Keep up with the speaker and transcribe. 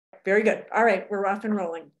Very good. All right, we're off and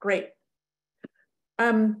rolling. Great.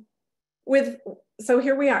 So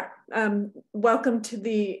here we are. Welcome to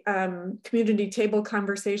the community table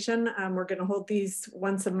conversation. We're going to hold these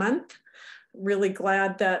once a month. Really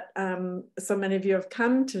glad that so many of you have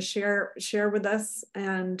come to share with us.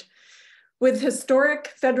 And with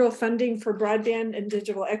historic federal funding for broadband and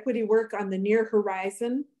digital equity work on the near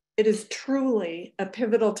horizon, it is truly a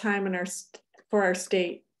pivotal time for our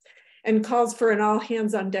state and calls for an all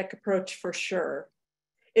hands on deck approach for sure.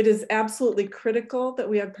 It is absolutely critical that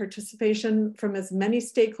we have participation from as many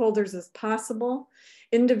stakeholders as possible,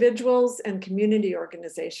 individuals and community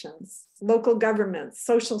organizations, local governments,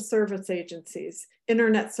 social service agencies,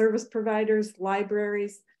 internet service providers,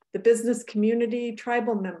 libraries, the business community,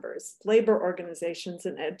 tribal members, labor organizations,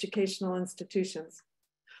 and educational institutions.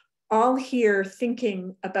 All here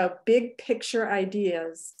thinking about big picture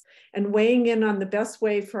ideas and weighing in on the best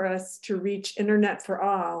way for us to reach internet for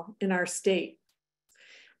all in our state.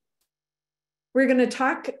 We're going to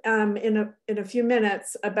talk in a few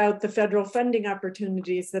minutes about the federal funding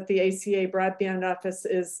opportunities that the ACA Broadband Office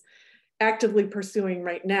is actively pursuing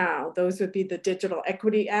right now. Those would be the Digital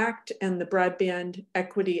Equity Act and the Broadband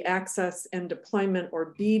Equity Access and Deployment,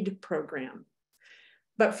 or BEAD program.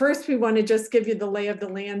 But first, we want to just give you the lay of the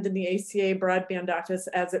land in the ACA Broadband Office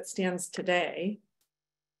as it stands today.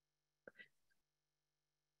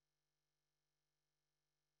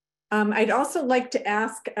 I'd also like to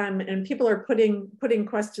ask, and people are putting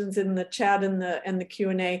questions in the chat and the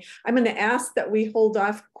Q&A. I'm going to ask that we hold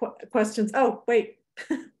off questions. Oh, wait,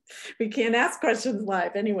 we can't ask questions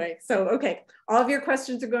live anyway. So, okay, all of your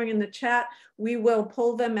questions are going in the chat. We will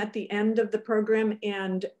pull them at the end of the program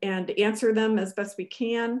and answer them as best we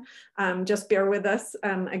can. Just bear with us.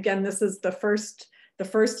 Again, this is the first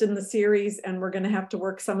in the series, and we're going to have to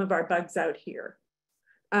work some of our bugs out here.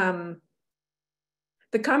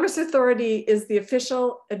 The Commerce Authority is the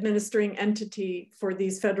official administering entity for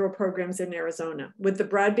these federal programs in Arizona, with the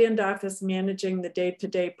Broadband Office managing the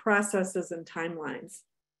day-to-day processes and timelines.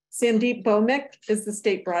 Sandeep Bhowmik is the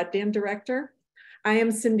State Broadband Director. I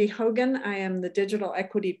am Cindy Hogan. I am the Digital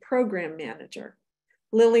Equity Program Manager.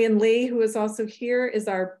 Lillian Lee, who is also here, is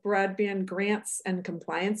our Broadband Grants and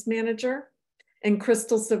Compliance Manager. And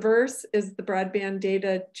Crystal Severse is the Broadband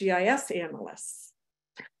Data GIS Analyst.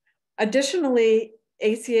 Additionally,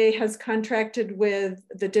 ACA has contracted with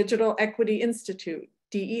the Digital Equity Institute,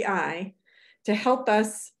 DEI, to help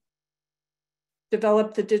us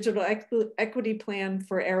develop the Digital Equity Plan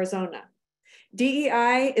for Arizona.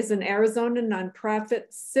 DEI is an Arizona nonprofit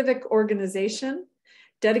civic organization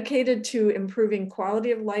dedicated to improving quality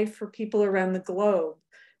of life for people around the globe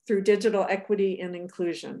through digital equity and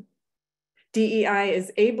inclusion. DEI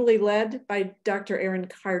is ably led by Dr. Erin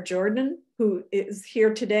Carr-Jordan, who is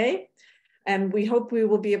here today, and we hope we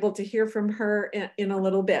will be able to hear from her in a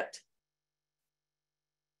little bit.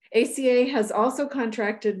 ACA has also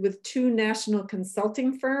contracted with two national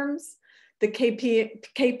consulting firms, the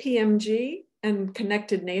KPMG and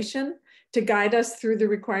Connected Nation, to guide us through the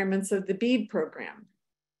requirements of the BEAD program.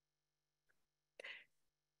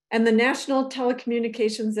 And the National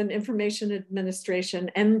Telecommunications and Information Administration,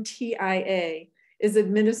 NTIA, is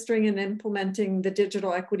administering and implementing the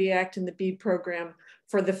Digital Equity Act and the BEAD program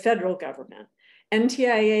for the federal government.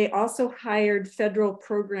 NTIA also hired federal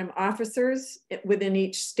program officers within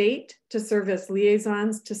each state to serve as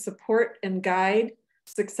liaisons to support and guide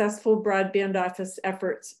successful broadband office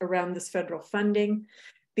efforts around this federal funding.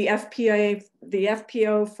 The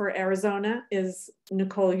FPO for Arizona is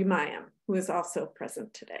Nicole Umayam, who is also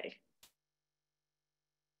present today.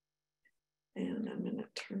 And I'm going to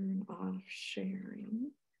turn off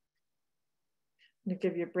sharing. I'm going to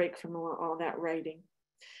give you a break from all that writing.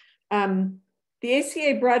 The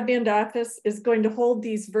ACA Broadband Office is going to hold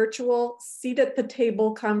these virtual seat at the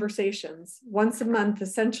table conversations once a month,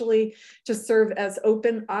 essentially to serve as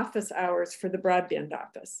open office hours for the Broadband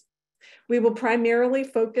Office. We will primarily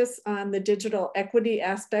focus on the digital equity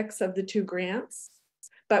aspects of the two grants,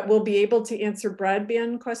 but we'll be able to answer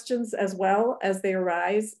broadband questions as well as they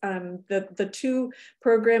arise. The two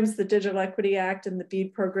programs, the Digital Equity Act and the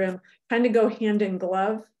BEAD program, kind of go hand in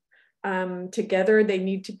glove. Together, they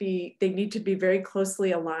need to be very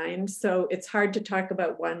closely aligned. So it's hard to talk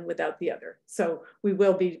about one without the other. So we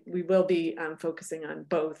will be focusing on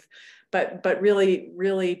both, but really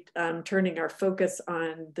turning our focus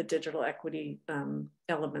on the digital equity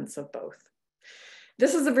elements of both.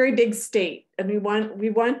 This is a very big state, and we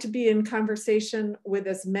want to be in conversation with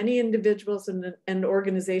as many individuals and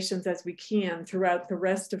organizations as we can throughout the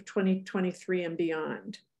rest of 2023 and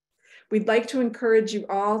beyond. We'd like to encourage you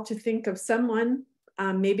all to think of someone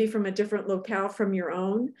maybe from a different locale from your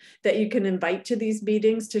own, that you can invite to these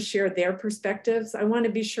meetings to share their perspectives. I want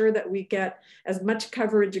to be sure that we get as much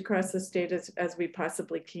coverage across the state as we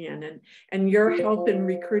possibly can. And your help in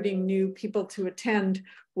recruiting new people to attend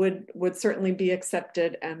would certainly be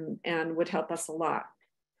accepted and would help us a lot.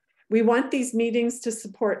 We want these meetings to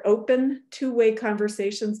support open, two-way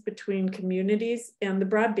conversations between communities and the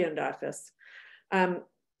Broadband Office. I'm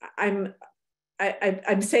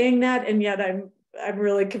saying that, and yet I'm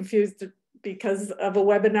really confused because of a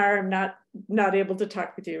webinar. I'm not able to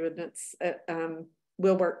talk with you, and it's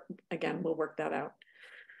we'll work that out.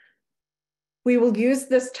 We will use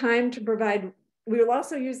this time to provide. We will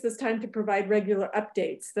also use this time to provide regular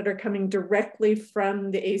updates that are coming directly from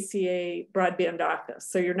the ACA Broadband Office.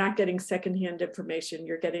 So you're not getting secondhand information,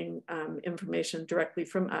 you're getting information directly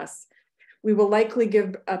from us. We will likely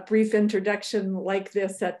give a brief introduction like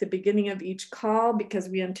this at the beginning of each call, because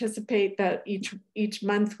we anticipate that each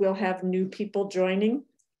month we'll have new people joining.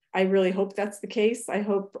 I really hope that's the case. I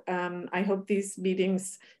hope these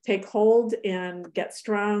meetings take hold and get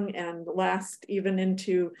strong and last even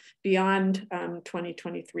into beyond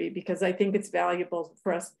 2023, because I think it's valuable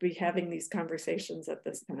for us to be having these conversations at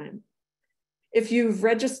this time. If you've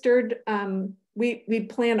registered, we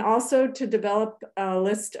plan also to develop a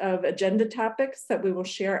list of agenda topics that we will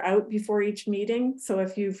share out before each meeting. So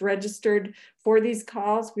if you've registered for these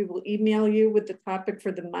calls, we will email you with the topic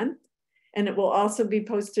for the month. And it will also be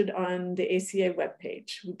posted on the ACA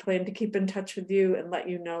webpage. We plan to keep in touch with you and let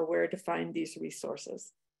you know where to find these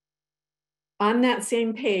resources. On that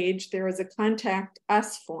same page, there is a contact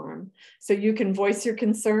us form, so you can voice your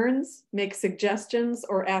concerns, make suggestions,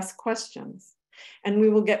 or ask questions. And we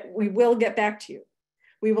will get back to you.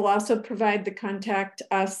 We will also provide the contact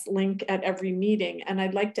us link at every meeting. And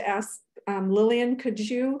I'd like to ask Lillian, could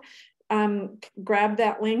you grab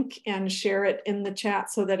that link and share it in the chat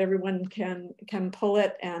so that everyone can pull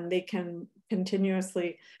it and they can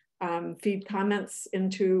continuously feed comments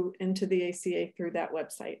into the ACA through that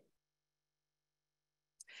website.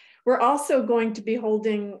 We're also going to be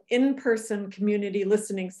holding in-person community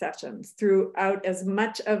listening sessions throughout as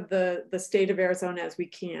much of the state of Arizona as we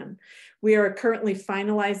can. We are currently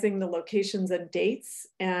finalizing the locations and dates,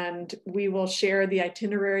 and we will share the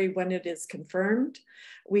itinerary when it is confirmed.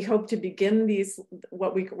 We hope to begin these,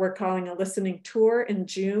 what we're calling a listening tour, in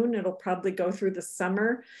June. It'll probably go through the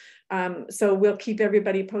summer. So we'll keep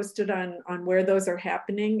everybody posted on where those are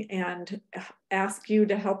happening and ask you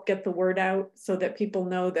to help get the word out so that people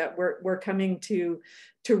know that we're coming to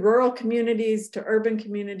rural communities, to urban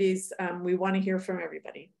communities. We want to hear from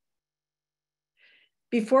everybody.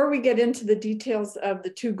 Before we get into the details of the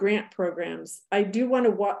two grant programs, I do want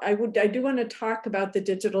to talk about the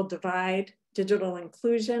digital divide, digital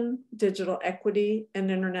inclusion, digital equity,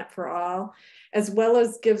 and internet for all, as well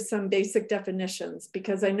as give some basic definitions,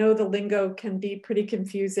 because I know the lingo can be pretty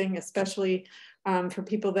confusing, especially for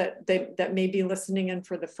people that may be listening in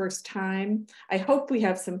for the first time. I hope we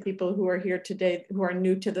have some people who are here today who are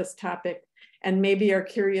new to this topic and maybe are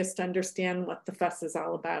curious to understand what the fuss is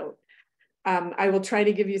all about. I will try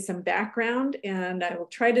to give you some background, and I'll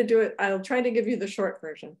try to give you the short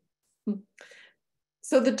version.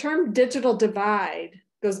 So the term digital divide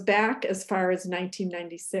goes back as far as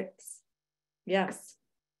 1996. Yes,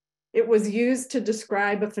 it was used to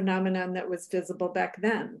describe a phenomenon that was visible back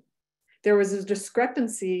then. There was a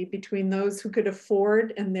discrepancy between those who could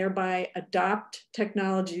afford and thereby adopt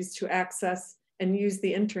technologies to access and use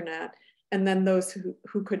the internet, and then those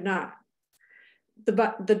who could not.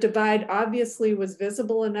 The divide obviously was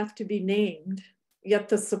visible enough to be named, yet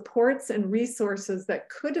the supports and resources that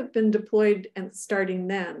could have been deployed and starting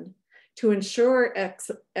then to ensure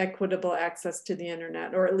equitable access to the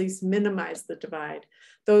internet, or at least minimize the divide,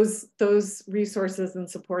 those resources and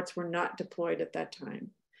supports were not deployed at that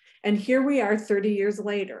time. And here we are 30 years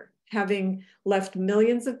later, having left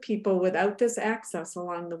millions of people without this access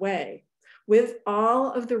along the way, with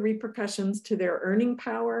all of the repercussions to their earning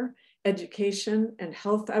power, education, and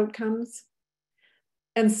health outcomes.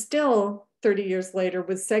 And still, 30 years later,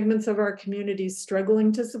 with segments of our communities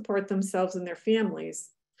struggling to support themselves and their families,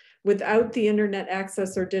 without the internet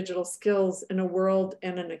access or digital skills in a world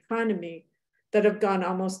and an economy that have gone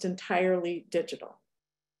almost entirely digital.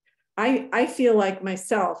 I feel like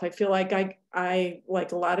myself, I feel like I,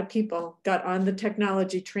 like a lot of people, got on the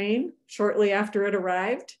technology train shortly after it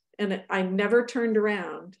arrived, and I never turned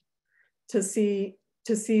around to see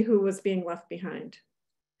who was being left behind.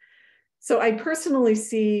 So I personally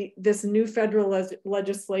see this new federal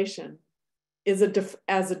legislation as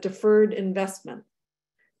a deferred investment,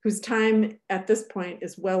 whose time at this point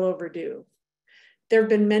is well overdue. There have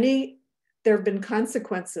been many there have been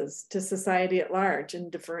consequences to society at large in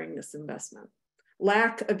deferring this investment.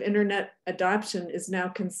 Lack of internet adoption is now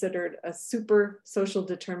considered a super social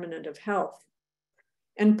determinant of health.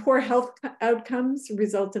 And poor health outcomes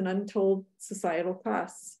result in untold societal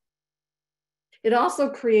costs. It also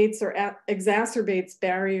creates or exacerbates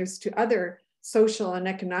barriers to other social and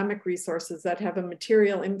economic resources that have a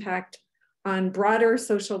material impact on broader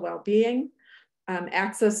social well-being,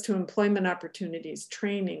 access to employment opportunities,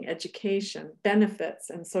 training, education, benefits,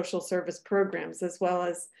 and social service programs, as well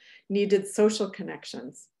as needed social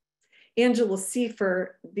connections. Angela Seifer,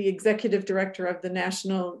 the executive director of the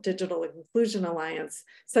National Digital Inclusion Alliance,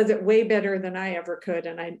 says it way better than I ever could.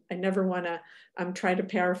 And I never want to try to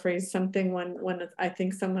paraphrase something when I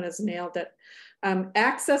think someone has nailed it.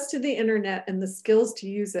 Access to the internet and the skills to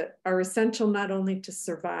use it are essential not only to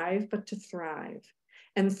survive, but to thrive.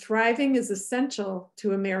 And thriving is essential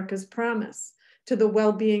to America's promise, to the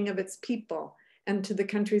well-being of its people, and to the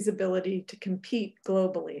country's ability to compete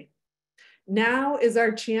globally. Now is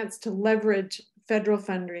our chance to leverage federal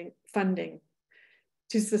funding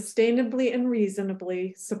to sustainably and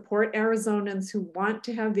reasonably support Arizonans who want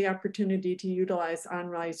to have the opportunity to utilize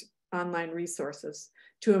online resources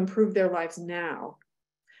to improve their lives now,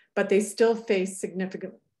 but they still face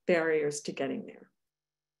significant barriers to getting there.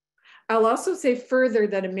 I'll also say further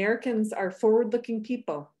that Americans are forward-looking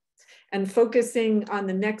people, and focusing on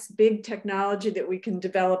the next big technology that we can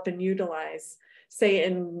develop and utilize, say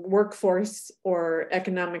in workforce or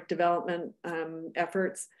economic development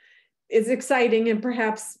efforts, is exciting and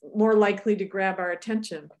perhaps more likely to grab our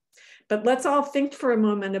attention. But let's all think for a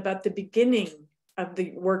moment about the beginning of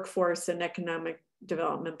the workforce and economic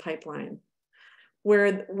development pipeline,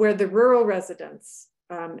 where the rural residents,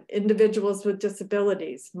 individuals with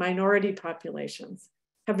disabilities, minority populations,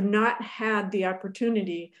 have not had the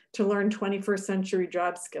opportunity to learn 21st century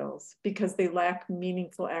job skills because they lack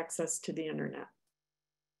meaningful access to the internet.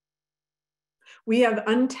 We have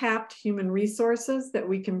untapped human resources that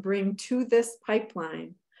we can bring to this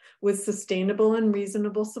pipeline with sustainable and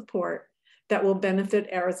reasonable support that will benefit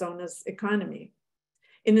Arizona's economy.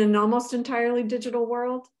 In an almost entirely digital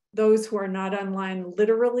world, those who are not online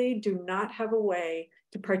literally do not have a way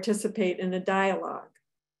to participate in a dialogue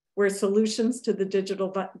where solutions to the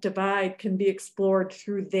digital divide can be explored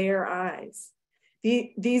through their eyes.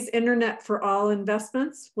 These Internet for All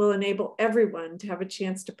investments will enable everyone to have a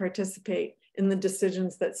chance to participate in the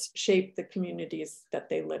decisions that shape the communities that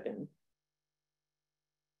they live in.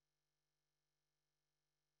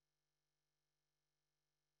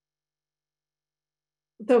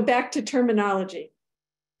 So back to terminology.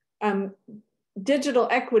 Digital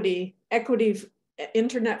equity,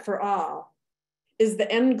 Internet for All, is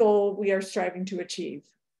the end goal we are striving to achieve.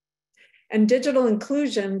 And digital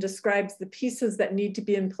inclusion describes the pieces that need to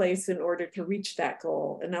be in place in order to reach that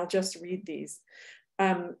goal. And I'll just read these.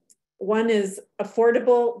 One is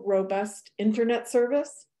affordable, robust internet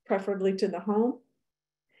service, preferably to the home.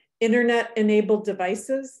 Internet-enabled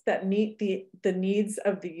devices that meet the needs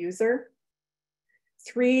of the user.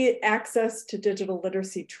 3, access to digital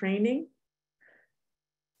literacy training.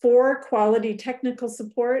 4, quality technical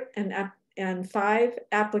support. And 5,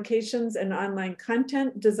 applications and online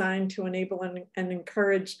content designed to enable and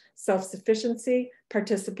encourage self-sufficiency,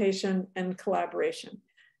 participation, and collaboration.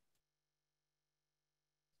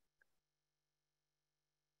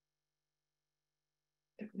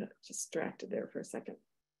 I'm distracted there for a second.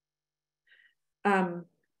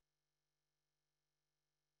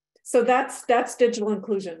 So that's digital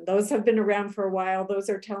inclusion. Those have been around for a while. Those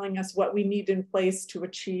are telling us what we need in place to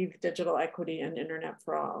achieve digital equity and Internet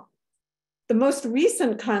for All. The most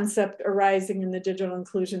recent concept arising in the digital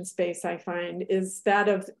inclusion space, I find, is that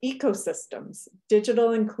of ecosystems,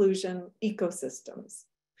 digital inclusion ecosystems,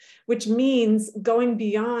 which means going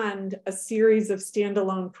beyond a series of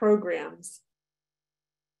standalone programs.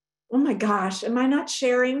 Oh my gosh, am I not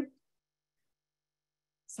sharing?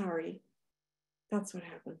 Sorry, that's what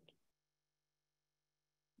happened.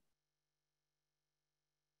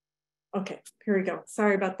 Okay, here we go.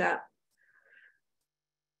 Sorry about that.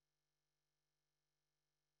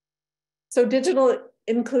 So digital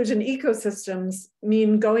inclusion ecosystems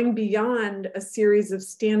mean going beyond a series of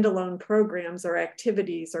standalone programs or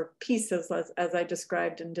activities or pieces, as I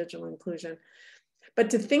described in digital inclusion, but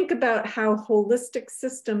to think about how holistic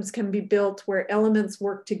systems can be built where elements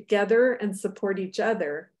work together and support each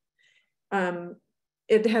other.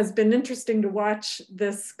 It has been interesting to watch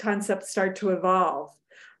this concept start to evolve.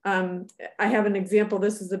 I have an example.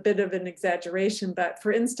 This is a bit of an exaggeration, but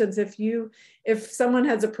for instance, if someone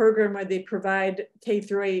has a program where they provide a K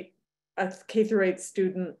through 8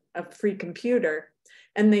 student a free computer,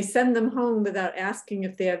 and they send them home without asking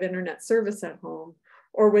if they have internet service at home,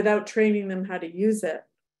 or without training them how to use it,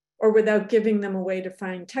 or without giving them a way to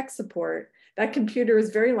find tech support, that computer is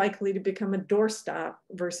very likely to become a doorstop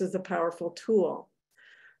versus a powerful tool.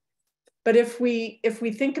 But if we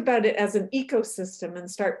think about it as an ecosystem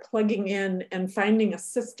and start plugging in and finding a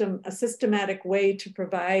systematic way to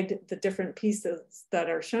provide the different pieces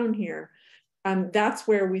that are shown here, that's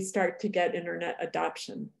where we start to get internet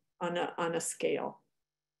adoption on a scale.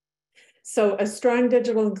 So a strong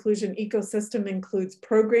digital inclusion ecosystem includes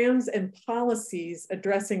programs and policies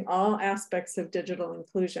addressing all aspects of digital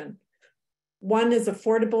inclusion. One is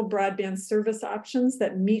affordable broadband service options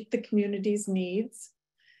that meet the community's needs.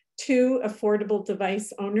 2, affordable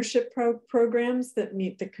device ownership programs that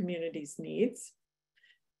meet the community's needs.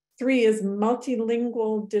 3 is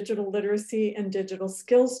multilingual digital literacy and digital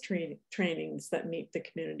skills trainings that meet the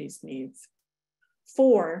community's needs.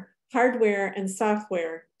 4, hardware and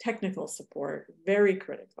software technical support, very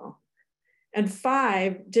critical. And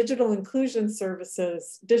 5, digital inclusion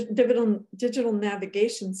services, digital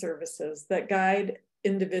navigation services that guide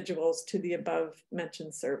individuals to the above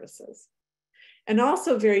mentioned services. And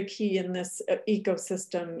also very key in this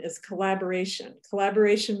ecosystem is collaboration.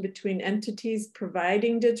 Collaboration between entities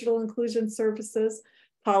providing digital inclusion services,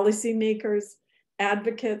 policymakers,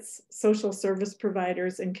 advocates, social service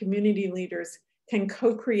providers, and community leaders can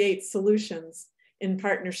co-create solutions in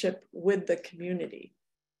partnership with the community.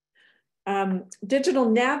 Digital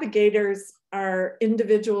navigators are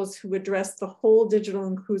individuals who address the whole digital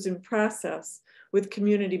inclusion process with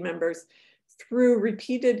community members through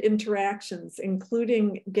repeated interactions,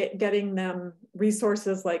 including getting them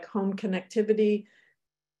resources like home connectivity,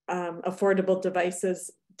 affordable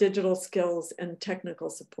devices, digital skills, and technical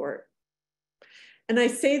support. And I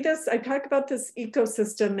say this, I talk about this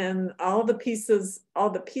ecosystem and all the pieces,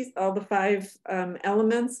 all the 5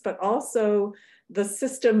 elements, but also the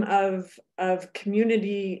system of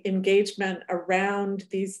community engagement around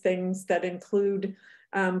these things that include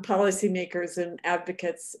policymakers and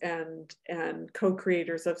advocates and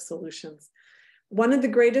co-creators of solutions. One of the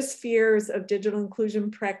greatest fears of digital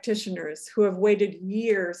inclusion practitioners who have waited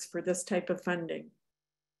years for this type of funding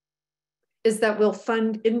is that we'll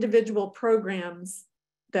fund individual programs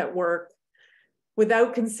that work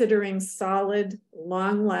without considering solid,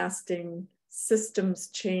 long-lasting systems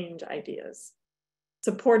change ideas,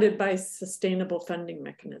 supported by sustainable funding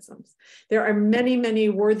mechanisms. There are many, many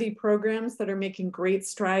worthy programs that are making great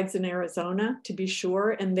strides in Arizona, to be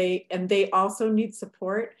sure, and they also need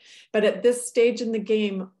support. But at this stage in the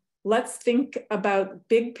game, let's think about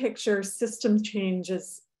big picture system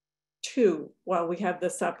changes too, while we have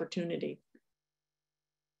this opportunity.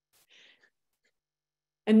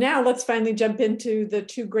 And now let's finally jump into the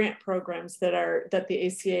 2 grant programs that the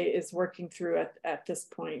ACA is working through at this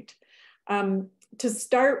point. To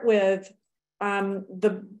start with,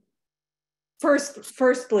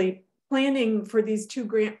 firstly, planning for these 2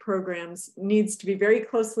 grant programs needs to be very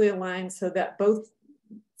closely aligned so that both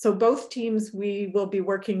teams, we will be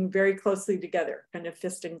working very closely together, kind of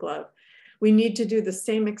fist and glove. We need to do the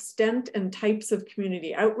same extent and types of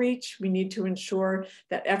community outreach. We need to ensure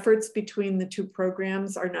that efforts between the 2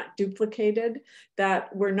 programs are not duplicated,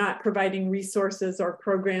 that we're not providing resources or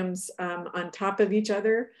programs on top of each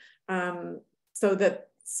other, so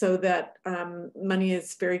that money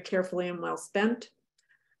is very carefully and well spent.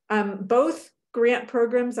 Both grant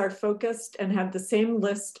programs are focused and have the same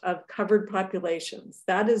list of covered populations.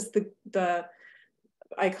 That is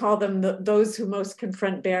I call them those who most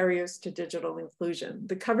confront barriers to digital inclusion.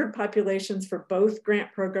 The covered populations for both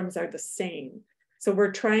grant programs are the same. So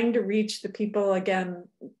we're trying to reach the people, again,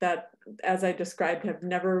 that, as I described, have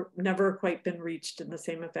never quite been reached in the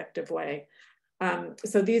same effective way.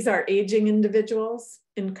 So these are aging individuals,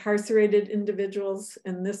 incarcerated individuals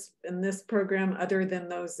in this program, other than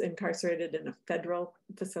those incarcerated in a federal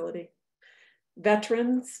facility,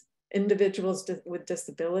 veterans, individuals with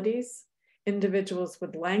disabilities, individuals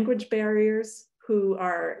with language barriers who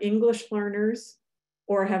are English learners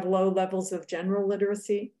or have low levels of general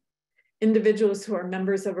literacy, individuals who are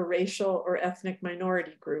members of a racial or ethnic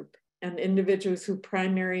minority group, and individuals who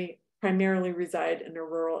primarily reside in a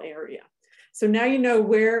rural area. So now you know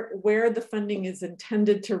where the funding is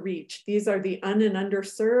intended to reach. These are the and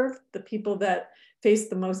underserved, the people that face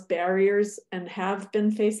the most barriers and have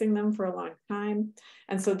been facing them for a long time.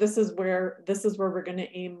 And so this is where we're going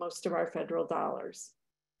to aim most of our federal dollars.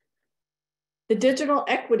 The Digital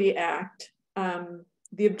Equity Act,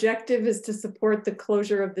 the objective is to support the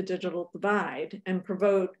closure of the digital divide and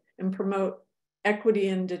promote equity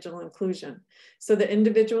and digital inclusion so that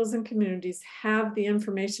individuals and communities have the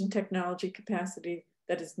information technology capacity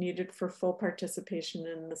that is needed for full participation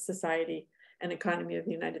in the society and economy of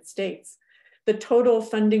the United States. The total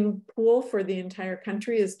funding pool for the entire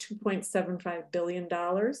country is $2.75 billion.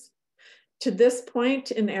 To this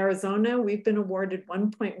point in Arizona, we've been awarded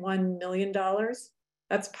 $1.1 million.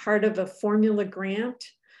 That's part of a formula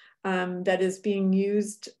grant that is being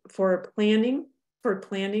used for planning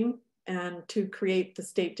and to create the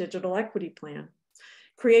state digital equity plan.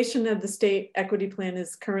 Creation of the state equity plan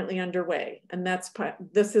is currently underway, and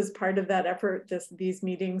this is part of that effort, these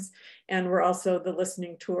meetings, and we're also the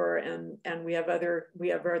listening tour, and we have other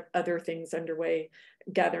things underway,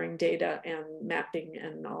 gathering data and mapping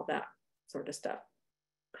and all that sort of stuff.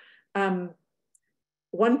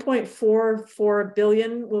 1.44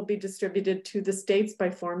 billion will be distributed to the states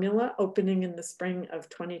by formula, opening in the spring of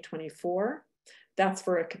 2024. That's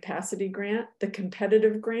for a capacity grant. The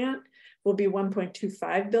competitive grant will be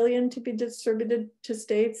 1.25 billion to be distributed to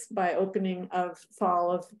states by opening of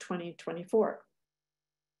fall of 2024.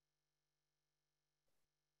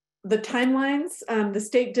 The timelines, the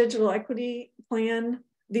state digital equity plan,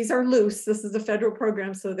 these are loose. This is a federal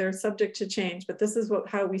program, so they're subject to change, but this is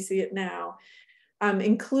how we see it now.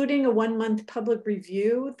 Including a 1-month public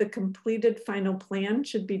review, the completed final plan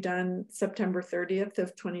should be done September 30th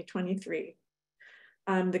of 2023.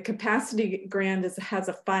 The capacity grant has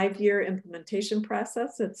a 5-year implementation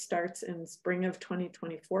process. It starts in spring of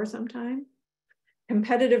 2024 sometime.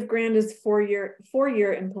 Competitive grant is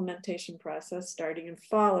four-year implementation process starting in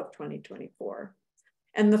fall of 2024.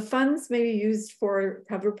 And the funds may be used for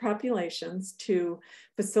covered populations to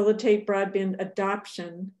facilitate broadband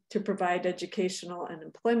adoption to provide educational and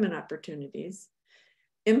employment opportunities,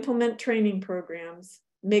 implement training programs,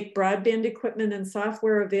 make broadband equipment and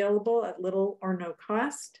software available at little or no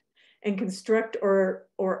cost, and construct or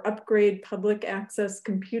upgrade public access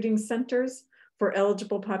computing centers for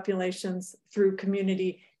eligible populations through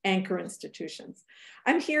community anchor institutions.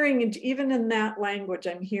 I'm hearing, even in that language,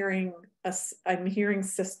 I'm hearing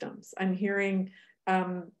systems. I'm hearing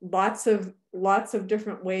lots of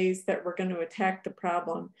different ways that we're going to attack the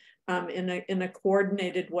problem in a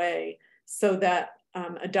coordinated way so that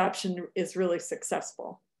adoption is really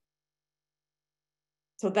successful.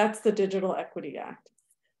 So that's the Digital Equity Act.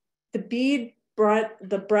 The BEAD,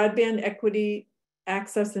 the Broadband Equity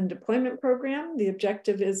Access and Deployment Program, the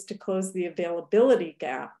objective is to close the availability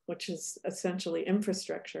gap, which is essentially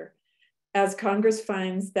infrastructure, as Congress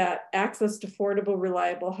finds that access to affordable,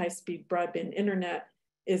 reliable, high-speed broadband internet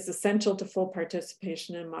is essential to full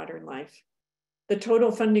participation in modern life. The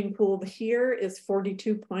total funding pool here is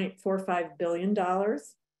 $42.45 billion.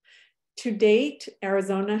 To date,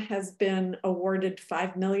 Arizona has been awarded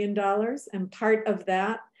 $5 million, and part of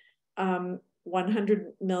that,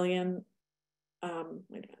 100 million, wait a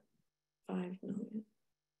minute, 5 million.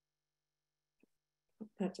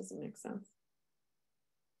 That doesn't make sense.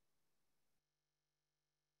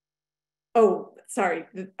 Oh, sorry,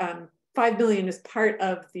 5 million is part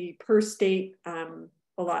of the per state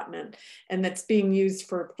allotment, and that's being used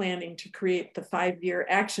for planning to create the 5-year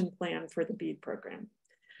action plan for the BEAD program.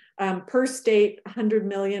 Per state, 100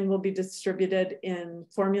 million will be distributed in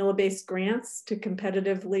formula-based grants to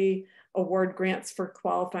competitively award grants for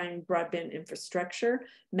qualifying broadband infrastructure,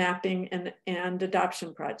 mapping, and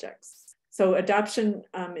adoption projects. So adoption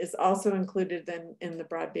is also included in the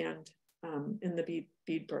broadband, in the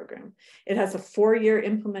BEAD program. It has a 4-year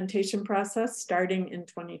implementation process starting in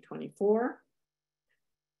 2024.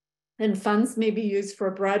 And funds may be used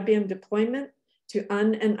for broadband deployment to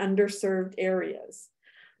and underserved areas.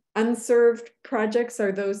 Unserved projects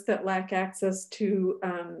are those that lack access to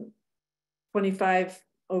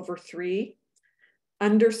 25/3.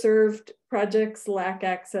 Underserved projects lack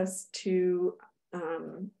access to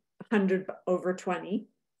 100/20.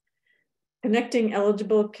 Connecting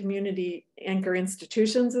eligible community anchor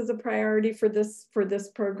institutions is a priority for this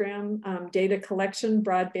program. Data collection,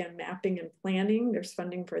 broadband mapping and planning, there's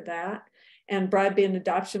funding for that. And broadband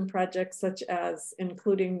adoption projects such as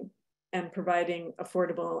including and providing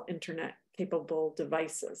affordable internet capable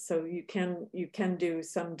devices. So you can do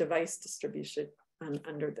some device distribution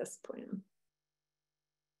under this plan.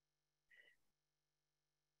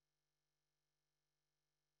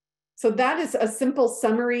 So that is a simple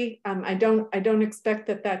summary. I don't expect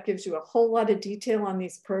that gives you a whole lot of detail on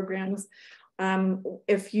these programs.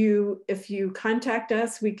 If you contact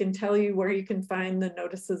us, we can tell you where you can find the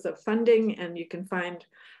notices of funding, and you can find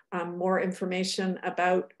more information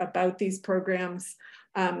about these programs.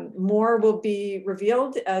 More will be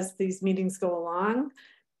revealed as these meetings go along.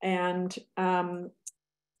 And I'm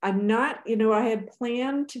not, I had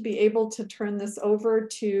planned to be able to turn this over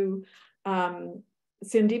to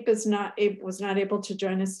Sandeep was not able to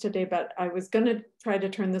join us today, but I was going to try to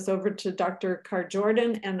turn this over to Dr. Carr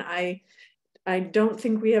Jordan, and I don't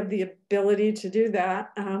think we have the ability to do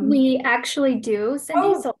that. We actually do,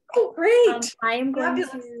 Cindy. Great. I am going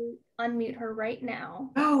to unmute her right now.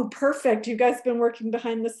 Oh, perfect. You guys have been working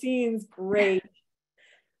behind the scenes. Great.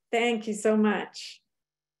 Thank you so much.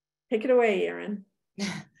 Take it away, Erin.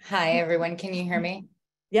 Hi, everyone. Can you hear me?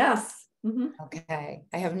 Yes. Okay.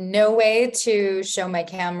 I have no way to show my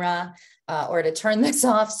camera or to turn this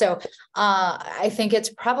off. So I think it's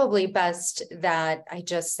probably best that I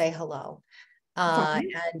just say hello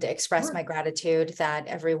and express my gratitude that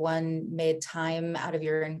everyone made time out of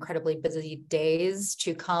your incredibly busy days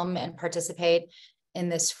to come and participate in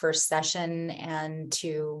this first session and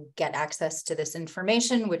to get access to this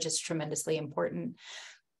information, which is tremendously important.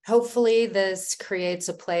 Hopefully this creates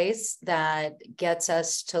a place that gets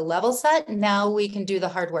us to level set. Now we can do the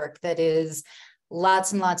hard work that is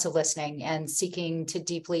lots and lots of listening and seeking to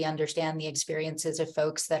deeply understand the experiences of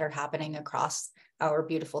folks that are happening across our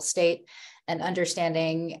beautiful state and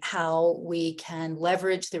understanding how we can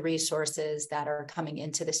leverage the resources that are coming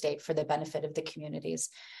into the state for the benefit of the communities.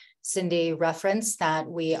 Cindy referenced that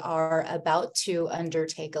we are about to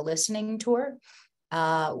undertake a listening tour.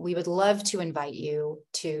 We would love to invite you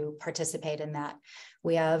to participate in that.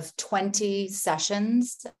 We have 20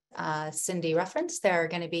 sessions. Cindy referenced, they're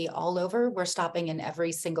going to be all over. We're stopping in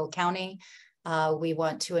every single county. We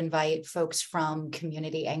want to invite folks from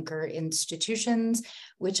community anchor institutions,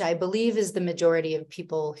 which I believe is the majority of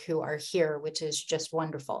people who are here, which is just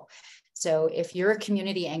wonderful. So if you're a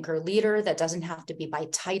community anchor leader, that doesn't have to be by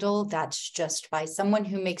title, that's just by someone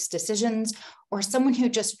who makes decisions or someone who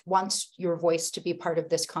just wants your voice to be part of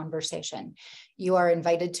this conversation. You are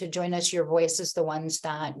invited to join us. Your voice is the ones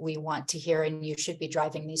that we want to hear, and you should be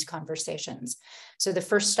driving these conversations. So the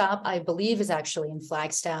first stop, I believe, is actually in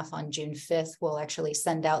Flagstaff on June 5th. We'll actually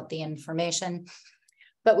send out the information,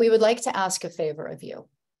 but we would like to ask a favor of you.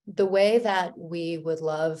 The way that we would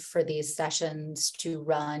love for these sessions to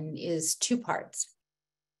run is two parts.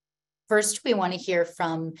 First, we want to hear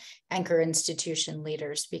from anchor institution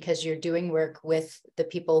leaders because you're doing work with the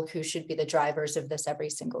people who should be the drivers of this every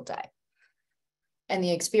single day. And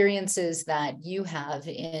the experiences that you have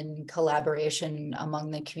in collaboration among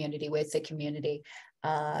the community with the community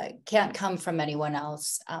can't come from anyone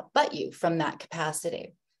else but you from that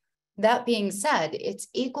capacity. That being said, it's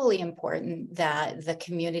equally important that the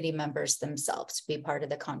community members themselves be part of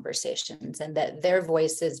the conversations and that their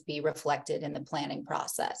voices be reflected in the planning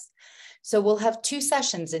process. So we'll have two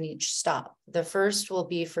sessions in each stop. The first will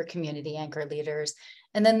be for community anchor leaders,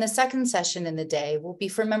 and then the second session in the day will be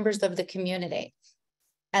for members of the community.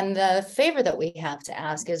 And the favor that we have to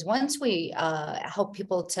ask is once we help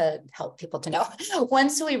people to know,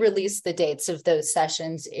 once we release the dates of those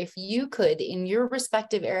sessions, if you could, in your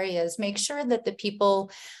respective areas, make sure that the people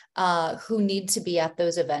who need to be at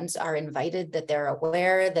those events are invited, that they're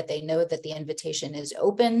aware, that they know that the invitation is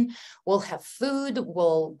open. We'll have food,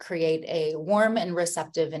 we'll create a warm and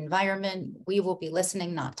receptive environment. We will be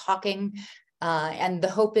listening, not talking. And the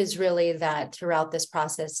hope is really that throughout this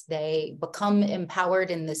process, they become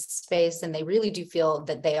empowered in this space and they really do feel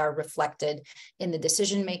that they are reflected in the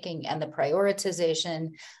decision-making and the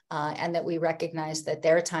prioritization, and that we recognize that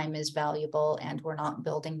their time is valuable and we're not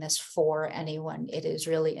building this for anyone. It is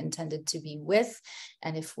really intended to be with,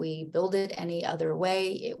 and if we build it any other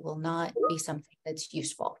way, it will not be something that's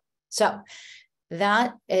useful. So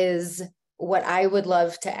that is what I would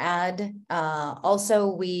love to add. Also,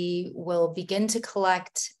 we will begin to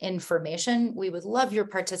collect information. We would love your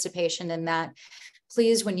participation in that.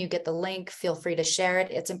 Please, when you get the link, feel free to share it.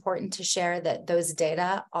 It's important to share that those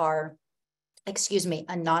data are,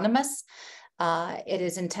 anonymous. It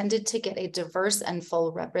is intended to get a diverse and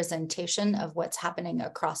full representation of what's happening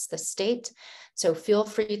across the state. So feel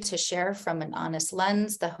free to share from an honest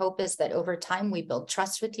lens. The hope is that over time we build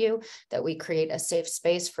trust with you, that we create a safe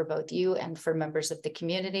space for both you and for members of the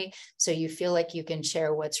community. So you feel like you can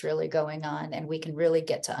share what's really going on and we can really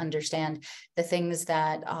get to understand the things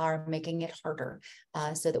that are making it harder,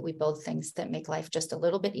 so that we build things that make life just a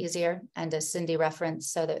little bit easier. And as Cindy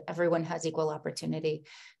referenced, so that everyone has equal opportunity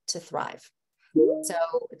to thrive. So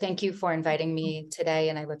thank you for inviting me today,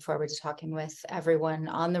 and I look forward to talking with everyone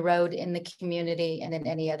on the road, in the community, and in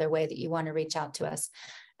any other way that you want to reach out to us.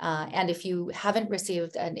 And if you haven't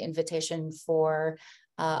received an invitation for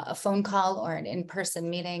a phone call or an in-person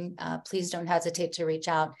meeting, please don't hesitate to reach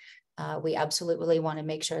out. We absolutely want to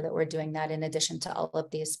make sure that we're doing that in addition to all of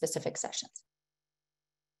these specific sessions.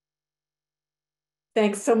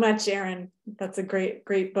 Thanks so much, Erin. That's a great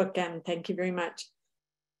bookend. Thank you very much.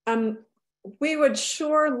 we would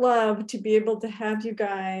sure love to be able to have you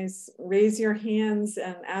guys raise your hands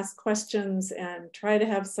and ask questions and try to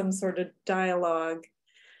have some sort of dialogue.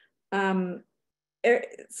 So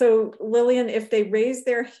Lillian, if they raise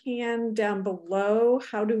their hand down below,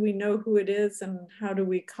 how do we know who it is, and how do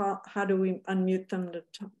we unmute them to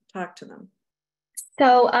talk to them?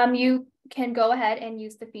 So you can go ahead and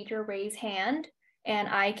use the feature raise hand, and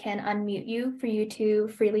I can unmute you for you to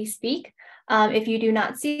freely speak. If you do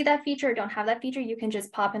not see that feature or don't have that feature, you can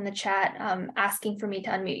just pop in the chat asking for me to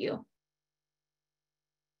unmute you.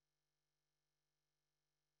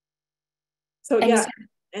 So and yeah,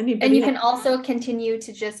 and you can also continue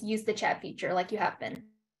to just use the chat feature like you have been.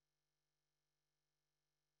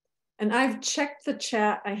 And I've checked the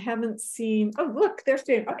chat. I haven't seen, oh, look, they're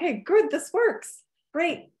saying, okay, good, this works.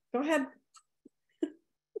 Great, go ahead.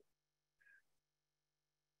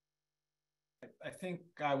 I think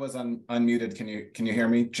I was unmuted. Can you hear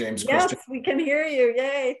me? James Yes, Christian. we can hear you.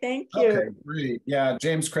 Yay, thank you. Okay, great. Yeah,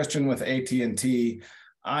 James Christian with AT&T.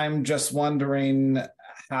 I'm just wondering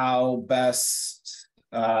how best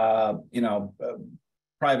private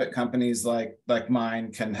companies like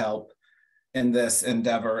mine can help in this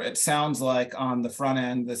endeavor. It sounds like on the front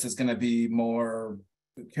end, this is going to be more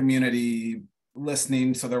community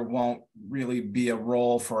listening, so there won't really be a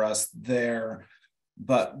role for us there.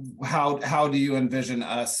 But how do you envision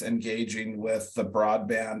us engaging with the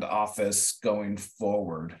broadband office going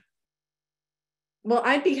forward? Well,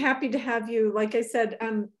 I'd be happy to have you. Like I said,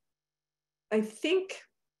 I think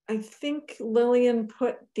Lillian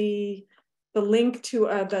put the link to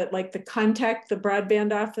the contact the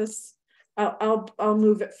broadband office. I'll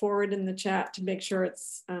move it forward in the chat to make sure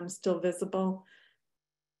it's still visible.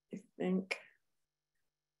 I think.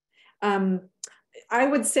 I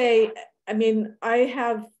would say, I mean, I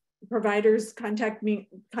have providers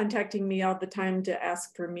contacting me all the time to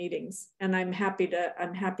ask for meetings, and I'm happy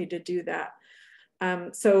to do that.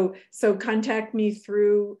 So contact me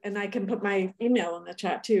through, and I can put my email in the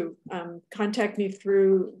chat too. Contact me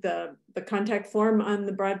through the contact form on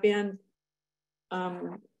the broadband,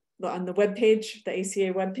 on the webpage, the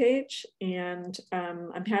ACA webpage, and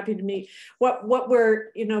I'm happy to meet. What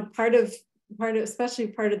we're, especially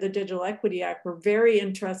part of the Digital Equity Act, we're very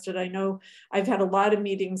interested. I know I've had a lot of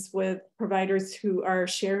meetings with providers who are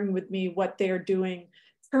sharing with me what they're doing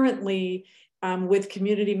currently with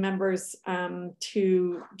community members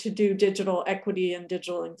to do digital equity and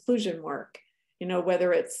digital inclusion work.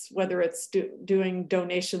 Whether it's doing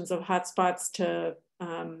donations of hotspots to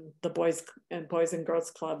the Boys and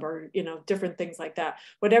Girls Club, or different things like that.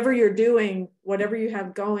 Whatever you're doing, whatever you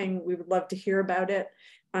have going, we would love to hear about it.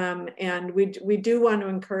 And we do want to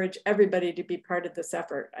encourage everybody to be part of this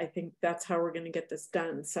effort. I think that's how we're going to get this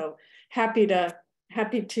done. So happy to.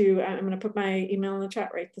 I'm going to put my email in the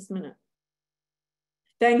chat right this minute.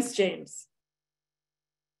 Thanks, James.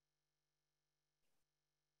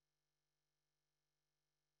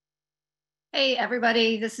 Hey,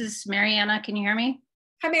 everybody, this is Mariana. Can you hear me?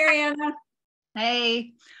 Hi, Mariana.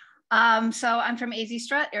 Hey. So I'm from AZ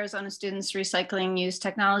Strut, Arizona Students Recycling Use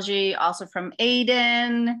Technology, also from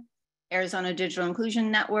AIDEN, Arizona Digital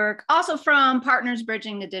Inclusion Network, also from Partners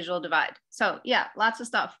Bridging the Digital Divide. So yeah, lots of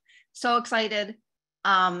stuff. So excited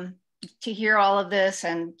to hear all of this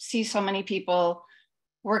and see so many people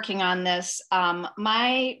working on this.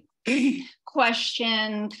 My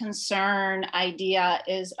question, concern, idea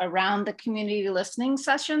is around the community listening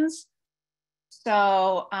sessions.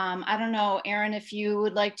 So I don't know, Erin, if you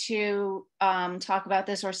would like to talk about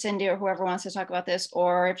this, or Cindy, or whoever wants to talk about this,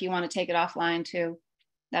 or if you want to take it offline too,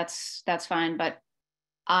 that's fine. But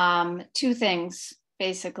two things,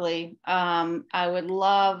 basically. I would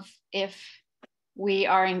love if we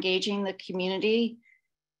are engaging the community,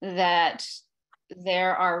 that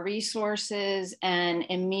there are resources and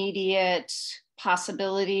immediate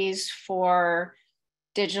possibilities for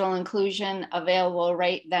digital inclusion available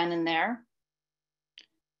right then and there.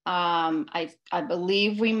 I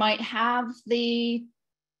believe we might have the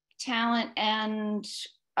talent and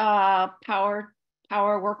work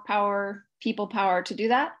power, people power to do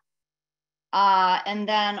that. And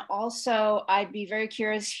then also, I'd be very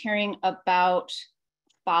curious hearing about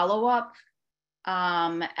follow-up,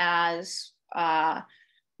 as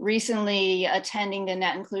recently attending the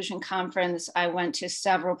Net Inclusion Conference, I went to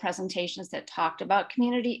several presentations that talked about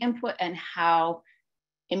community input and how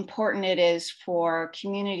important it is for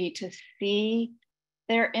community to see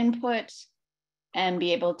their input and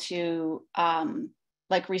be able to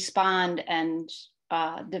respond and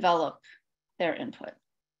develop their input.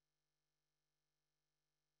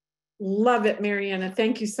 Love it, Mariana.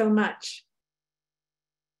 Thank you so much.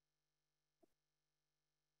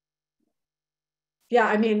 Yeah,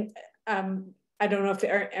 I mean, I don't know if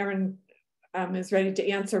Erin is ready to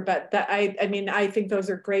answer, but I mean, I think those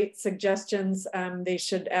are great suggestions. They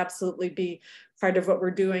should absolutely be part of what we're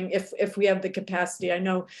doing if we have the capacity. I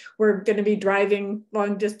know we're going to be driving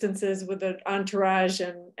long distances with an entourage,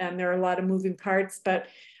 and there are a lot of moving parts, but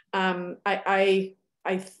I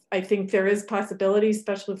think there is possibility,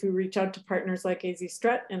 especially if we reach out to partners like AZ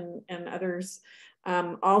Strut and others.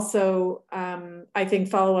 Also, I think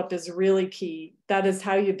follow-up is really key. That is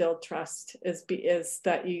how you build trust, is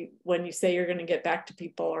that when you say you're going to get back to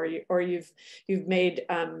people, or you've made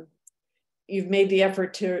the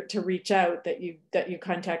effort to reach out, that you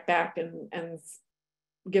contact back and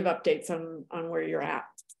give updates on where you're at.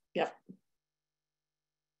 Yep.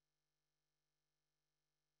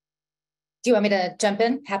 Do you want me to jump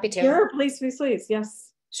in? Happy to. Sure, please,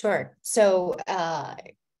 yes. Sure. So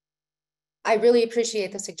I really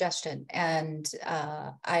appreciate the suggestion, and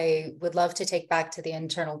I would love to take back to the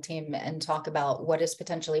internal team and talk about what is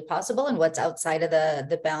potentially possible and what's outside of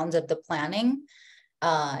the bounds of the planning,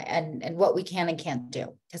 and what we can and can't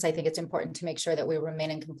do, because I think it's important to make sure that we remain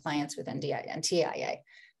in compliance with NDI and TIA.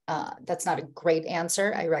 That's not a great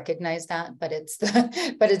answer, I recognize that, but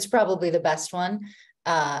it's probably the best one.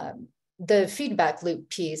 The feedback loop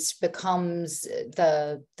piece becomes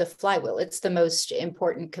the flywheel. It's the most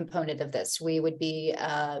important component of this. We would be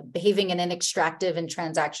behaving in an extractive and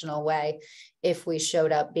transactional way if we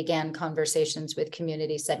showed up, began conversations with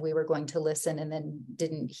community, said we were going to listen, and then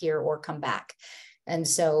didn't hear or come back. And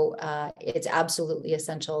so it's absolutely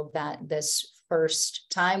essential that this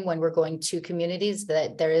first time when we're going to communities,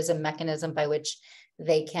 that there is a mechanism by which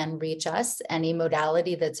they can reach us, any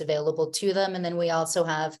modality that's available to them. And then we also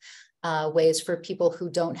have ways for people who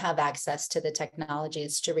don't have access to the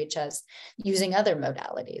technologies to reach us using other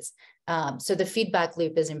modalities. So the feedback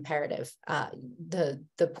loop is imperative.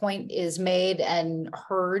 The point is made and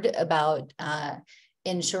heard about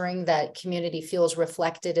ensuring that community feels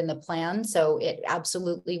reflected in the plan. So it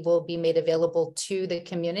absolutely will be made available to the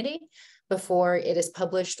community before it is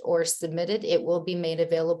published or submitted. It will be made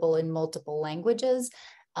available in multiple languages.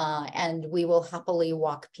 And we will happily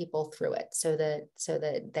walk people through it so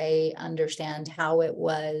that they understand how it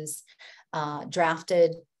was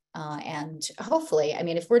drafted. And hopefully, I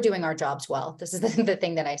mean, if we're doing our jobs well, this is the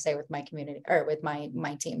thing that I say with my community, or with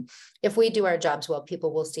my team. If we do our jobs well,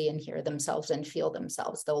 people will see and hear themselves and feel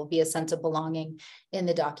themselves. There will be a sense of belonging in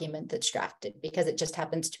the document that's drafted, because it just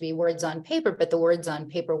happens to be words on paper, but the words on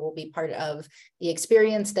paper will be part of the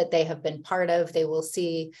experience that they have been part of. They will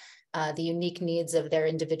see the unique needs of their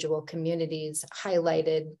individual communities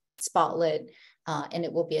highlighted, spotlit, and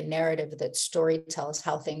it will be a narrative that story tells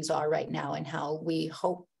how things are right now and how we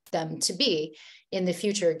hope them to be in the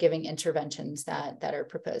future, giving interventions that are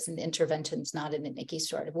proposed, and interventions not in an icky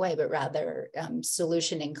sort of way, but rather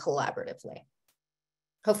solutioning collaboratively.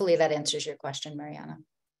 Hopefully that answers your question, Mariana.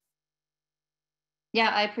 Yeah,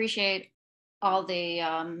 I appreciate all the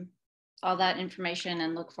all that information,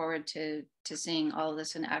 and look forward to seeing all of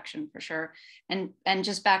this in action for sure. And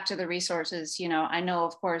just back to the resources, you know, I know,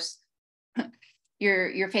 of course,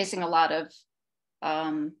 you're facing a lot of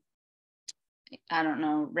I don't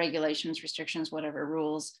know, regulations, restrictions, whatever,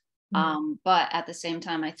 rules. But at the same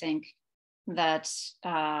time, I think that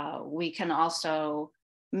we can also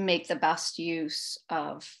make the best use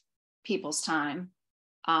of people's time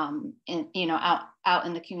you know, out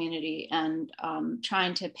in the community, and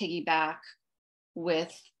trying to piggyback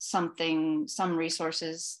with some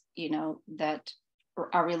resources, you know, that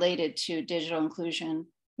are related to digital inclusion,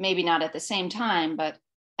 maybe not at the same time, but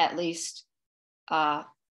at least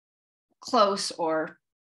close or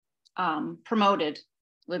promoted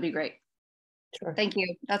would be great. Sure. Thank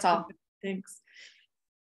you. That's all. Thanks.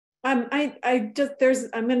 I'm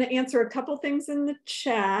going to answer a couple things in the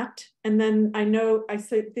chat, and then I know I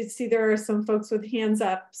see there are some folks with hands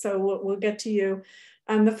up, so we'll get to you.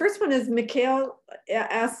 The first one is Mikhail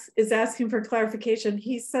is asking for clarification.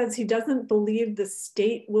 He says he doesn't believe the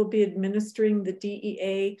state will be administering the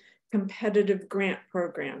DEA competitive grant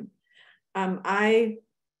program. I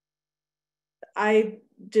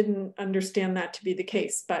didn't understand that to be the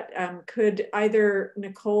case, but could either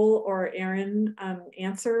Nicole or Erin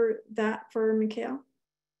answer that for Mikhail?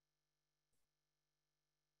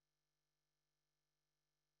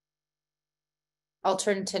 I'll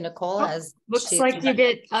turn to Nicole. As looks like you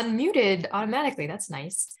get unmuted automatically. That's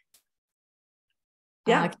nice.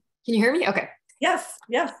 Yeah. Can you hear me? Okay. Yes.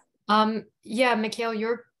 Yes. Yeah, Mikhail,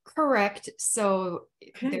 you're correct. So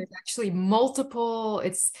there's actually multiple.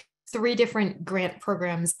 It's 3 different grant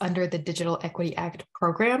programs under the Digital Equity Act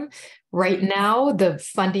program. Right now, the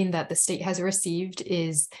funding that the state has received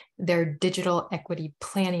is their digital equity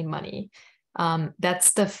planning money.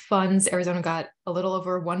 That's the funds. Arizona got a little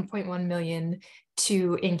over 1.1 million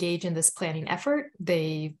to engage in this planning effort.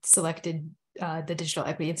 They selected the Digital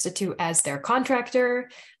Equity Institute as their contractor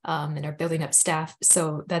and are building up staff.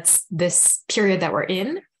 So that's this period that we're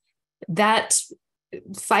in.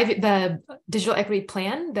 The digital equity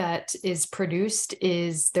plan that is produced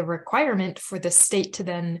is the requirement for the state to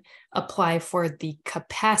then apply for the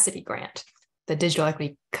capacity grant, the digital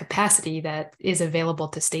equity capacity that is available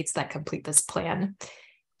to states that complete this plan.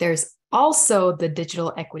 There's also the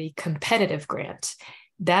digital equity competitive grant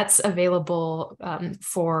that's available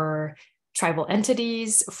for tribal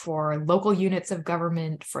entities, for local units of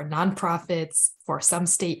government, for nonprofits, for some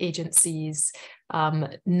state agencies,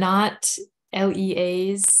 not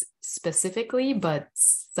LEAs specifically, but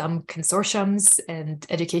some consortiums and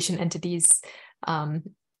education entities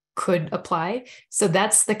could apply. So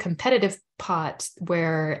that's the competitive pot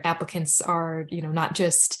where applicants are, not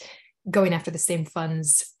just going after the same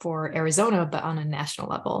funds for Arizona, but on a national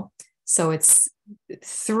level. So it's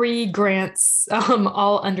 3 grants,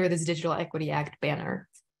 all under this Digital Equity Act banner.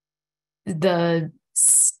 The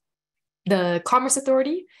Commerce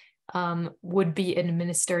Authority would be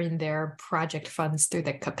administering their project funds through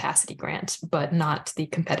the capacity grant, but not the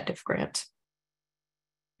competitive grant.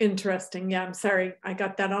 Interesting. Yeah, I'm sorry, I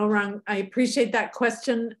got that all wrong. I appreciate that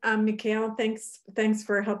question, Mikhail. Thanks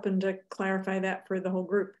for helping to clarify that for the whole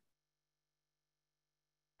group.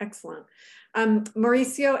 Excellent.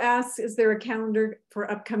 Mauricio asks, is there a calendar for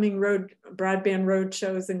upcoming broadband road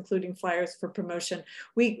shows, including flyers for promotion?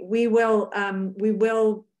 We will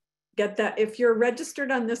get that. If you're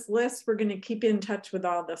registered on this list, we're going to keep in touch with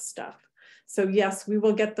all this stuff. So yes, we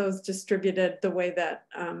will get those distributed the way that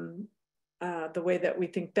we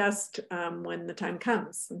think best when the time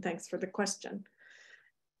comes. And thanks for the question.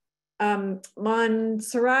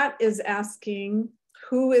 Montserrat is asking,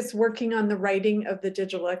 who is working on the writing of the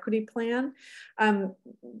Digital Equity Plan?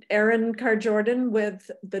 Erin Carr-Jordan with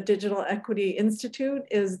the Digital Equity Institute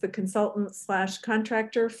is the consultant /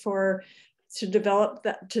 contractor to develop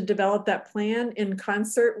that plan in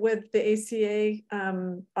concert with the ACA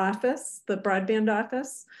office, the broadband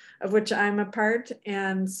office, of which I'm a part.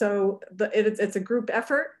 And so it's a group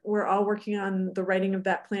effort. We're all working on the writing of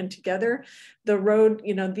that plan together. The road,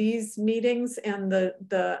 these meetings and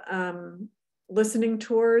the listening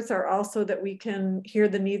tours are also that we can hear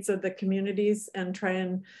the needs of the communities and try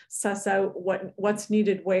and suss out what's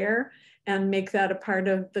needed where and make that a part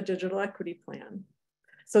of the digital equity plan.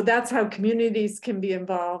 So that's how communities can be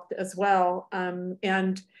involved as well.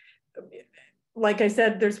 And like I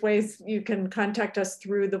said, there's ways you can contact us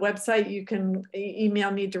through the website. You can email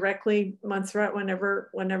me directly, Montserrat,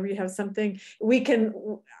 whenever you have something.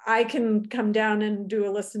 I can come down and do a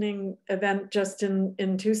listening event just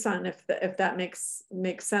in Tucson if that makes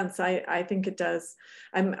sense. I think it does.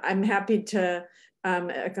 I'm happy to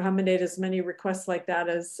accommodate as many requests like that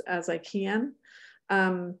as I can.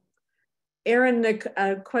 Erin,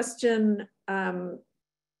 a question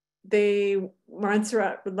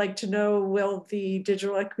Montserrat would like to know, will the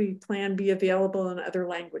digital equity plan be available in other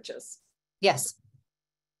languages? Yes.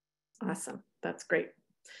 Awesome, that's great.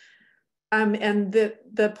 And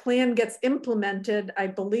the plan gets implemented, I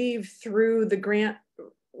believe, through the grant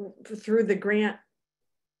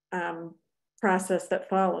process that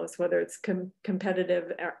follows, whether it's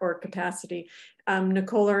competitive or capacity.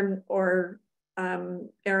 Nicole or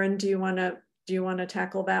Erin, do you want to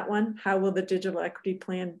tackle that one? How will the digital equity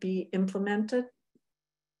plan be implemented?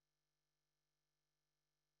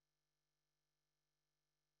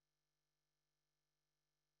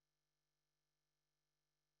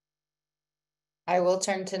 I will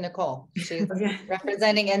turn to Nicole. She's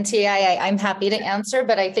representing NTIA. I'm happy to answer,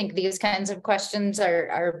 but I think these kinds of questions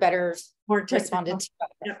are better more responded to.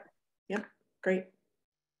 Yep, great.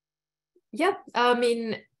 Yep, I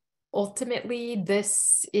mean, ultimately,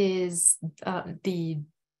 this is the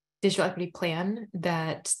digital equity plan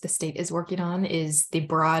that the state is working on is the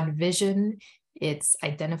broad vision. It's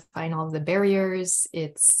identifying all of the barriers.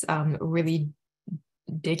 It's really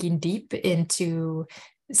digging deep into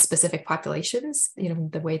specific populations,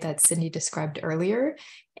 the way that Cindy described earlier.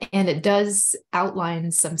 And it does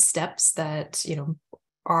outline some steps that,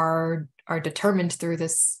 are determined through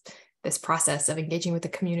this process of engaging with the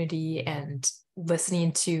community and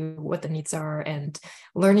listening to what the needs are and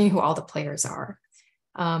learning who all the players are.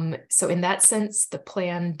 So in that sense, the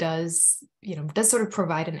plan does sort of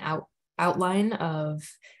provide an outline of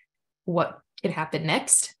what can happen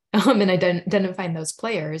next. and identifying those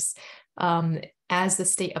players, as the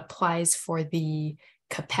state applies for the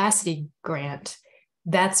capacity grant,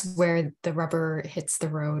 that's where the rubber hits the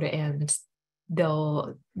road, and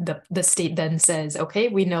the state then says, okay,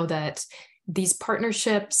 we know that these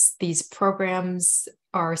partnerships, these programs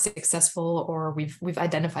are successful, or we've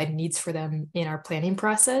identified needs for them in our planning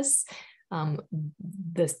process.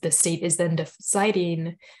 The state is then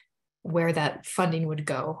deciding where that funding would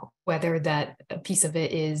go, whether that a piece of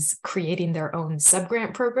it is creating their own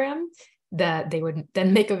subgrant program that they would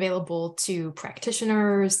then make available to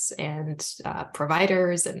practitioners and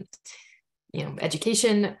providers and,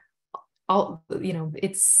 education. All,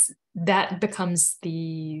 it's that becomes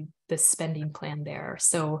the spending plan there.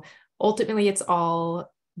 So ultimately it's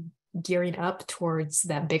all gearing up towards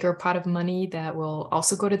that bigger pot of money that will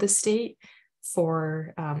also go to the state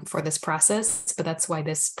for this process. But that's why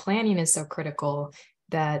this planning is so critical,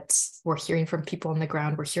 that we're hearing from people on the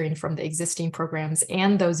ground, we're hearing from the existing programs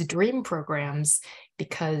and those dream programs,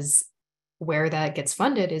 because where that gets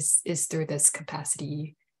funded is through this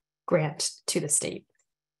capacity grant to the state.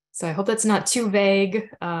 So I hope that's not too vague.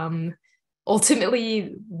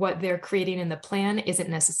 Ultimately, what they're creating in the plan isn't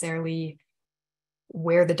necessarily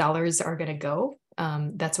where the dollars are going to go.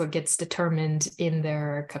 That's what gets determined in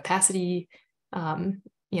their capacity,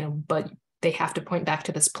 but they have to point back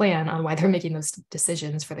to this plan on why they're making those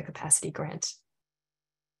decisions for the capacity grant.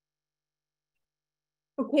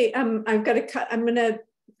 Okay, I've got to cut. I'm going to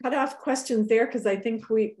cut off questions there, because I think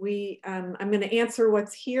I'm going to answer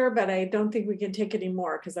what's here, but I don't think we can take any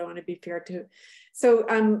more because I want to be fair to. So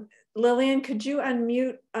Lillian, could you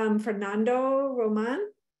unmute Fernando Roman?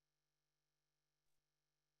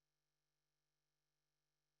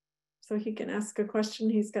 So he can ask a question.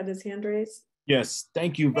 He's got his hand raised. Yes,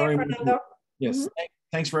 thank you very much. Yes,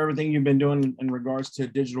 thanks for everything you've been doing in regards to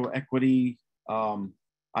digital equity.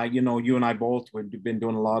 You and I both, we've been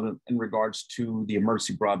doing a lot in regards to the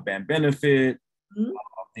emergency broadband benefit,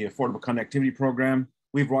 the affordable connectivity program.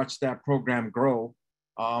 We've watched that program grow.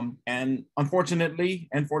 And unfortunately,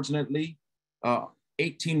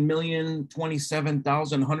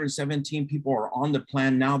 18,027,117 people are on the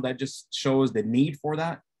plan now. That just shows the need for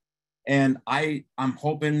that. And I'm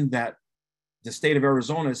hoping that the state of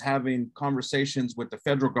Arizona is having conversations with the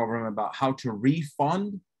federal government about how to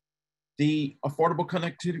refund the affordable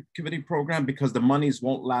connectivity program, because the monies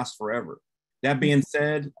won't last forever. That being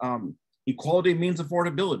said, equality means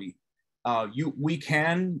affordability. We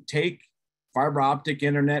can take fiber optic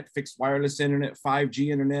internet, fixed wireless internet,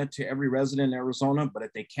 5G internet to every resident in Arizona, but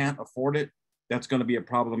if they can't afford it, that's going to be a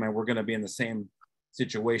problem, and we're going to be in the same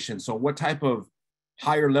situation. So what type of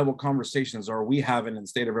higher level conversations are we having in the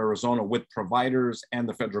state of Arizona with providers and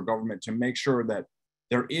the federal government to make sure that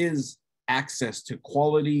there is access to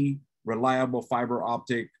quality, reliable fiber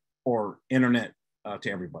optic or internet to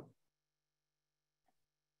everybody?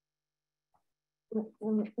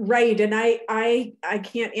 Right, and I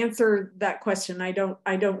can't answer that question. I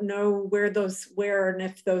don't know where and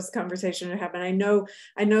if those conversations are happening. I know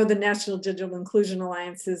the National Digital Inclusion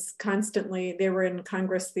Alliance is constantly. They were in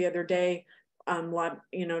Congress the other day,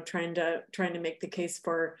 trying to make the case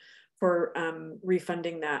for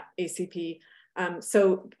refunding that ACP.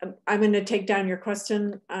 So I'm going to take down your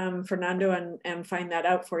question, Fernando, and find that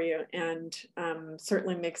out for you, and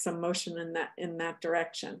certainly make some motion in that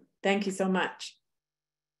direction. Thank you so much.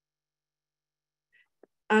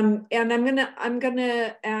 And I'm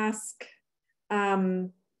gonna ask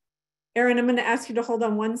Erin. I'm going to ask you to hold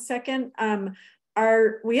on one second.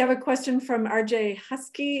 We have a question from RJ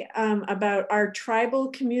Husky about our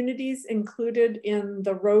tribal communities included in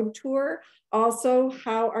the road tour. Also,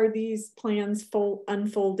 how are these plans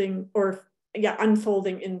unfolding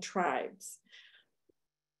in tribes?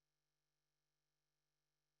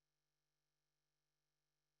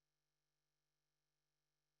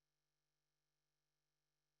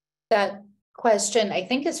 That question, I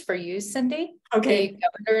think, is for you, Cindy. Okay.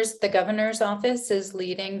 The governor's office is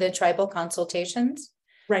leading the tribal consultations.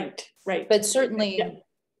 Right. But certainly, yeah.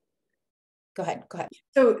 Go ahead.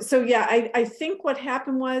 So yeah, I think what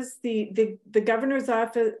happened was the governor's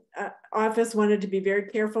office wanted to be very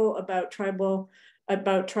careful about tribal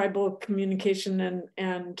communication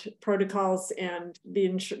and protocols, and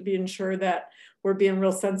being sure that we're being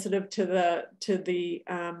real sensitive to the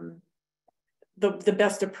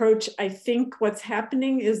best approach. I think what's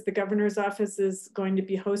happening is the governor's office is going to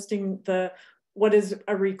be hosting what is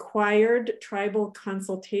a required tribal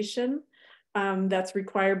consultation that's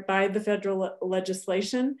required by the federal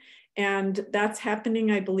legislation. And that's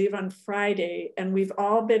happening, I believe, on Friday. And we've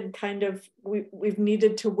all been we've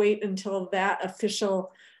needed to wait until that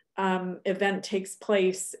official event takes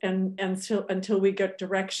place, and until we get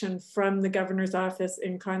direction from the governor's office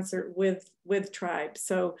in concert with tribes.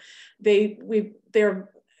 So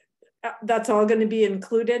that's all going to be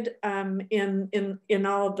included in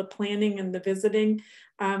all of the planning and the visiting,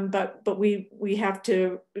 but we have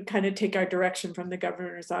to kind of take our direction from the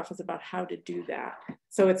governor's office about how to do that.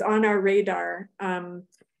 So it's on our radar,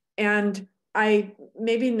 and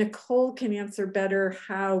maybe Nicole can answer better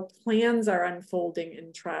how plans are unfolding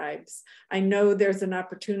in tribes. I know there's an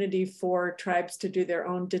opportunity for tribes to do their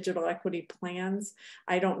own digital equity plans.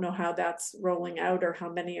 I don't know how that's rolling out or how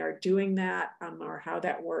many are doing that, or how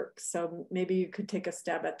that works. So maybe you could take a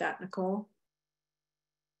stab at that, Nicole.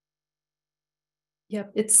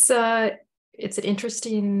 Yep, it's an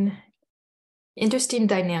interesting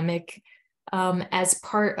dynamic. As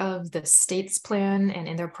part of the state's plan and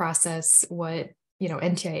in their process, what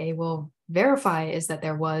NTIA will verify is that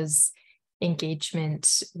there was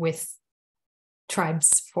engagement with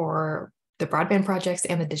tribes for the broadband projects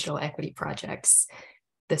and the digital equity projects.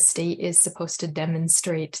 The state is supposed to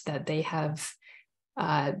demonstrate that they have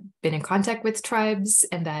been in contact with tribes,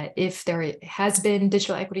 and that if there has been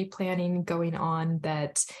digital equity planning going on,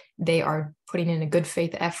 that they are putting in a good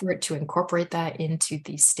faith effort to incorporate that into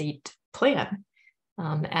the state plan.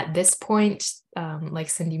 At this point, like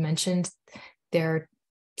Cindy mentioned, they're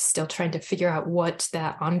still trying to figure out what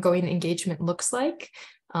that ongoing engagement looks like.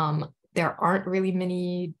 There aren't really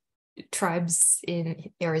many tribes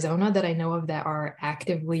in Arizona that I know of that are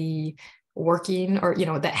actively working, or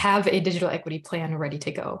that have a digital equity plan ready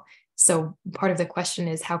to go. So part of the question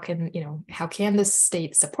is, how can the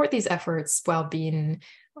state support these efforts while being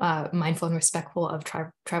mindful and respectful of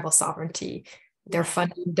tribal sovereignty? Their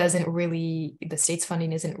funding the state's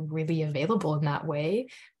funding isn't really available in that way,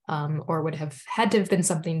 or would have had to have been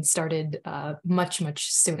something started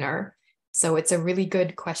much sooner. So it's a really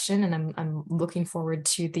good question, and I'm looking forward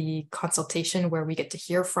to the consultation where we get to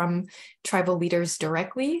hear from tribal leaders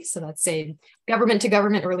directly. So that's a government to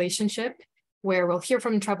government relationship where we'll hear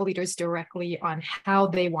from tribal leaders directly on how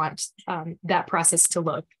they want that process to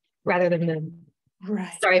look, rather than the,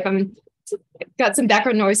 right. Sorry if I'm got some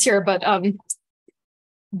background noise here, but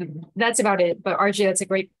that's about it. But RJ, that's a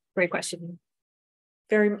great question.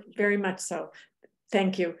 Very, very much so.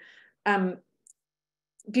 Thank you.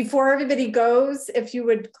 Before everybody goes, if you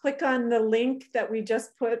would click on the link that we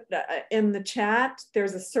just put in the chat,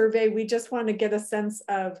 there's a survey. We just want to get a sense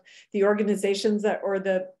of the organizations or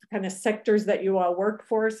the kind of sectors that you all work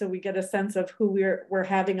for, so we get a sense of who we're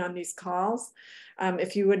having on these calls.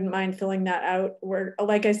 If you wouldn't mind filling that out.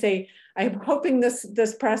 Like I say, I'm hoping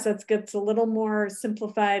this process gets a little more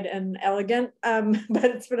simplified and elegant, but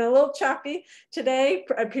it's been a little choppy today.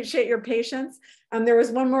 I appreciate your patience. There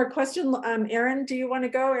was one more question. Erin, do you want to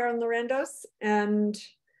go? Erin Lorandos, and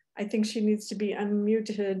I think she needs to be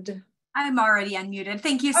unmuted. I'm already unmuted.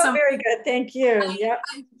 Thank you so much. Very good. Thank you. Yep.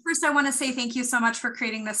 First, I want to say thank you so much for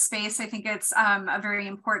creating this space. I think it's a very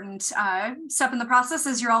important step in the process,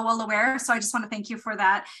 as you're all well aware. So I just want to thank you for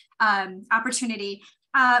that opportunity.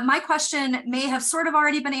 My question may have sort of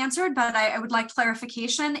already been answered, but I would like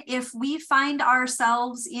clarification. If we find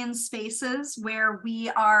ourselves in spaces where we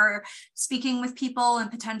are speaking with people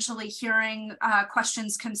and potentially hearing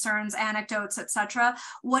questions, concerns, anecdotes, etc.,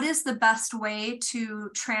 what is the best way to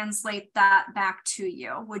translate that back to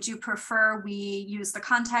you? Would you prefer we use the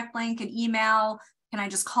contact link, an email? Can I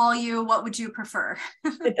just call you? What would you prefer?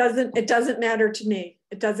 It doesn't matter to me.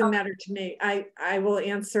 It doesn't matter to me. I will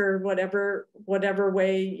answer whatever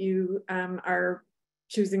way you are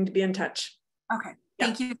choosing to be in touch. Okay.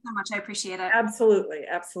 Thank you so much. I appreciate it. Absolutely.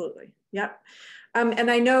 Absolutely. Yep. And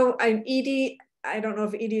I know Edie, I don't know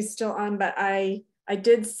if Edie's still on, but I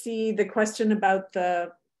did see the question about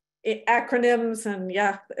the acronyms, and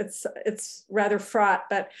yeah, it's rather fraught,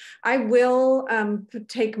 but I will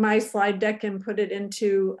take my slide deck and put it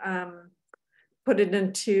into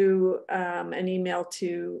an email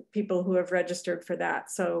to people who have registered for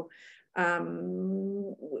that. So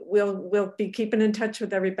we'll be keeping in touch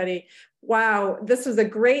with everybody. Wow, this was a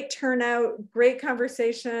great turnout, great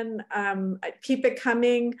conversation. Keep it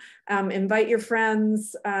coming. Invite your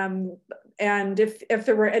friends. And if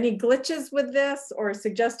there were any glitches with this or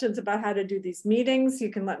suggestions about how to do these meetings, you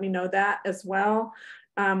can let me know that as well.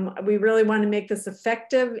 We really want to make this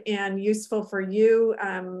effective and useful for you,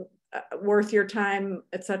 worth your time,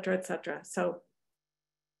 et cetera, et cetera. So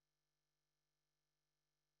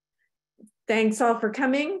thanks all for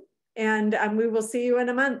coming, and we will see you in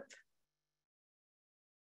a month.